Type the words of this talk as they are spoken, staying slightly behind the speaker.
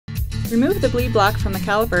Remove the bleed block from the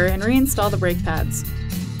caliper and reinstall the brake pads.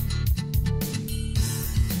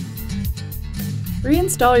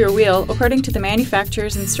 Reinstall your wheel according to the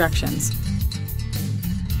manufacturer's instructions.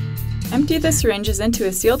 Empty the syringes into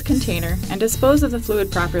a sealed container and dispose of the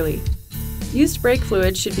fluid properly. Used brake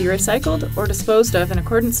fluid should be recycled or disposed of in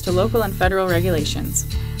accordance to local and federal regulations.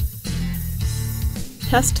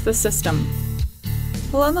 Test the system.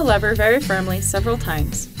 Pull on the lever very firmly several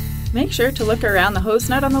times. Make sure to look around the hose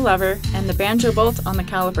nut on the lever and the banjo bolt on the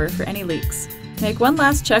caliper for any leaks. Make one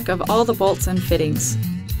last check of all the bolts and fittings.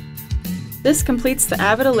 This completes the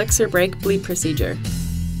Avid Elixir brake bleed procedure.